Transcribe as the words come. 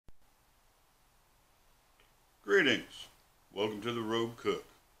Greetings. Welcome to the Rogue Cook.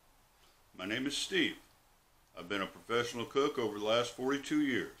 My name is Steve. I've been a professional cook over the last 42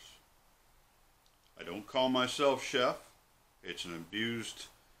 years. I don't call myself chef. It's an abused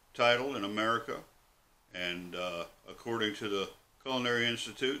title in America, and according to the Culinary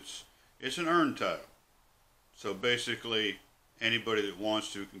Institutes, it's an earned title. So basically, anybody that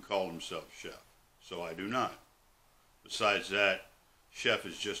wants to can call themselves chef. So I do not. Besides that, chef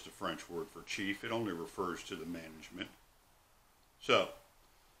is just a French word for chief. It only refers to the management. So,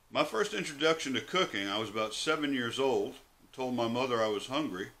 my first introduction to cooking, I was about 7 years old. I told my mother I was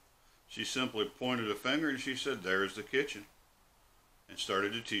hungry. She simply pointed a finger and she said, "There's the kitchen," and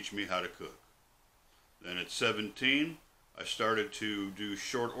started to teach me how to cook. Then at 17, I started to do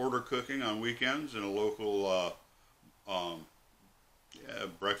short order cooking on weekends in a local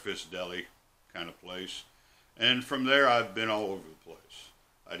breakfast deli kind of place. And from there, I've been all over the place.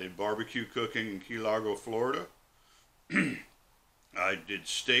 I did barbecue cooking in Key Largo, Florida. I did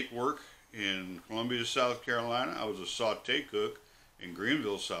steak work in Columbia, South Carolina. I was a sauté cook in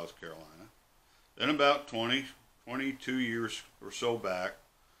Greenville, South Carolina. Then about 22 years or so back,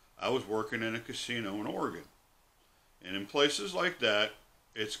 I was working in a casino in Oregon. And in places like that,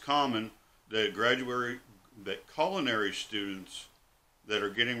 it's common that culinary students that are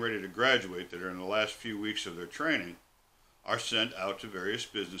getting ready to graduate, that are in the last few weeks of their training, are sent out to various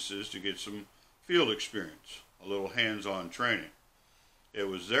businesses to get some field experience, a little hands-on training. It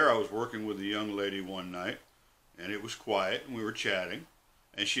was there I was working with a young lady one night, and it was quiet, and we were chatting,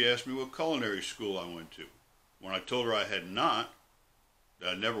 and she asked me what culinary school I went to. When I told her I had not, that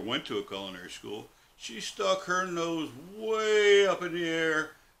I never went to a culinary school, she stuck her nose way up in the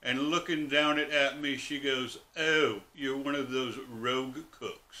air, and looking down it at me, she goes, "Oh, you're one of those rogue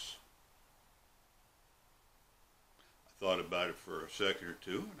cooks." I thought about it for a second or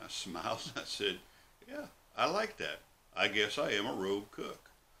two, and I smiled, and I said, "Yeah, I like that. I guess I am a rogue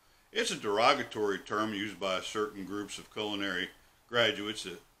cook." It's a derogatory term used by certain groups of culinary graduates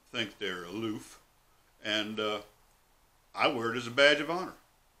that think they're aloof, and I wear it as a badge of honor.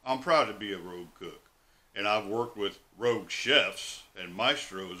 I'm proud to be a rogue cook. And I've worked with rogue chefs and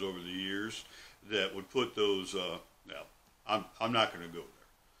maestros over the years that would put those, I'm not going to go there.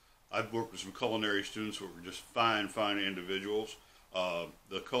 I've worked with some culinary students who were just fine individuals.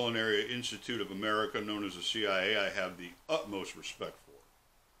 The Culinary Institute of America, known as the CIA, I have the utmost respect for.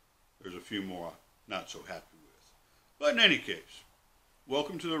 There's a few more I'm not so happy with. But in any case,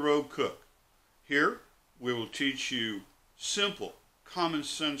 welcome to the Rogue Cook. Here, we will teach you simple, common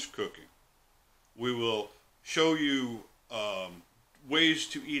sense cooking. We will show you ways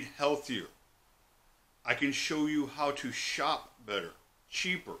to eat healthier. I can show you how to shop better,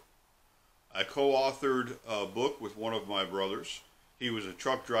 cheaper. I co-authored a book with one of my brothers. He was a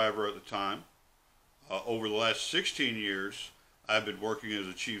truck driver at the time. Over the last 16 years, I've been working as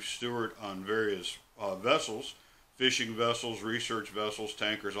a chief steward on various vessels, fishing vessels, research vessels,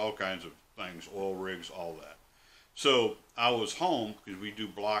 tankers, all kinds of things, oil rigs, all that. So I was home, because we do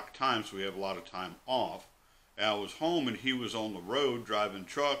block time, so we have a lot of time off. And I was home, and he was on the road driving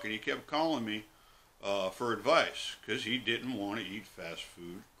truck, and he kept calling me for advice, because he didn't want to eat fast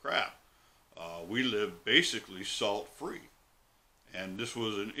food crap. We live basically salt-free, and this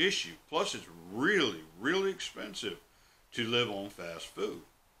was an issue. Plus, it's really, really expensive to live on fast food.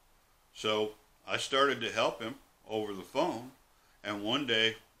 So I started to help him over the phone, and one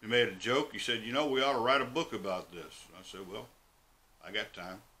day, he made a joke. He said, "You know, we ought to write a book about this." I said, "Well, I got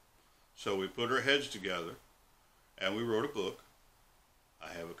time." So we put our heads together, and we wrote a book.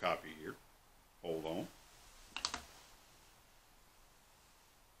 I have a copy here. Hold on.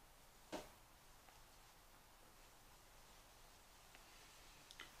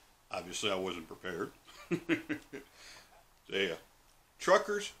 Obviously, I wasn't prepared. So, yeah.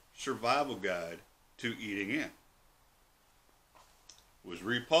 Trucker's Survival Guide to Eating In. Was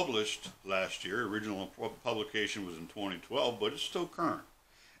republished last year. Original publication was in 2012, but it's still current.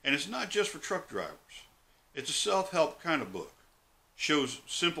 And it's not just for truck drivers. It's a self-help kind of book. Shows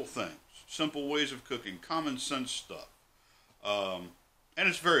simple things, simple ways of cooking, common sense stuff. And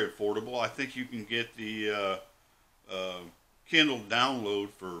it's very affordable. I think you can get the Kindle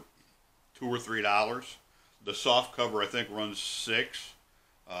download for $2 or $3. The soft cover, I think, runs $6.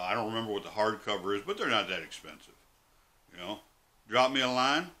 I don't remember what the hard cover is, but they're not that expensive. You know. Drop me a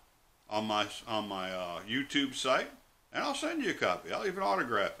line on my YouTube site, and I'll send you a copy. I'll even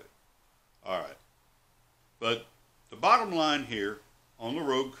autograph it. All right. But the bottom line here on the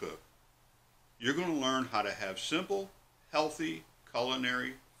Rogue Cook, you're going to learn how to have simple, healthy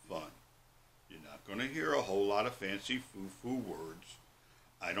culinary fun. You're not going to hear a whole lot of fancy foo-foo words.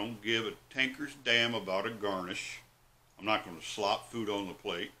 I don't give a tinker's damn about a garnish. I'm not going to slop food on the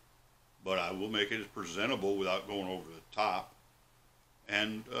plate, but I will make it as presentable without going over the top.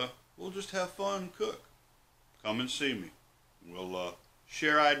 And we'll just have fun and cook. Come and see me. We'll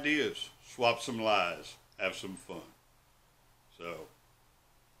share ideas, swap some lies, have some fun. So,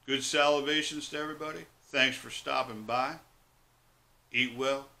 good salivations to everybody. Thanks for stopping by. Eat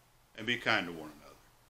well and be kind to one another.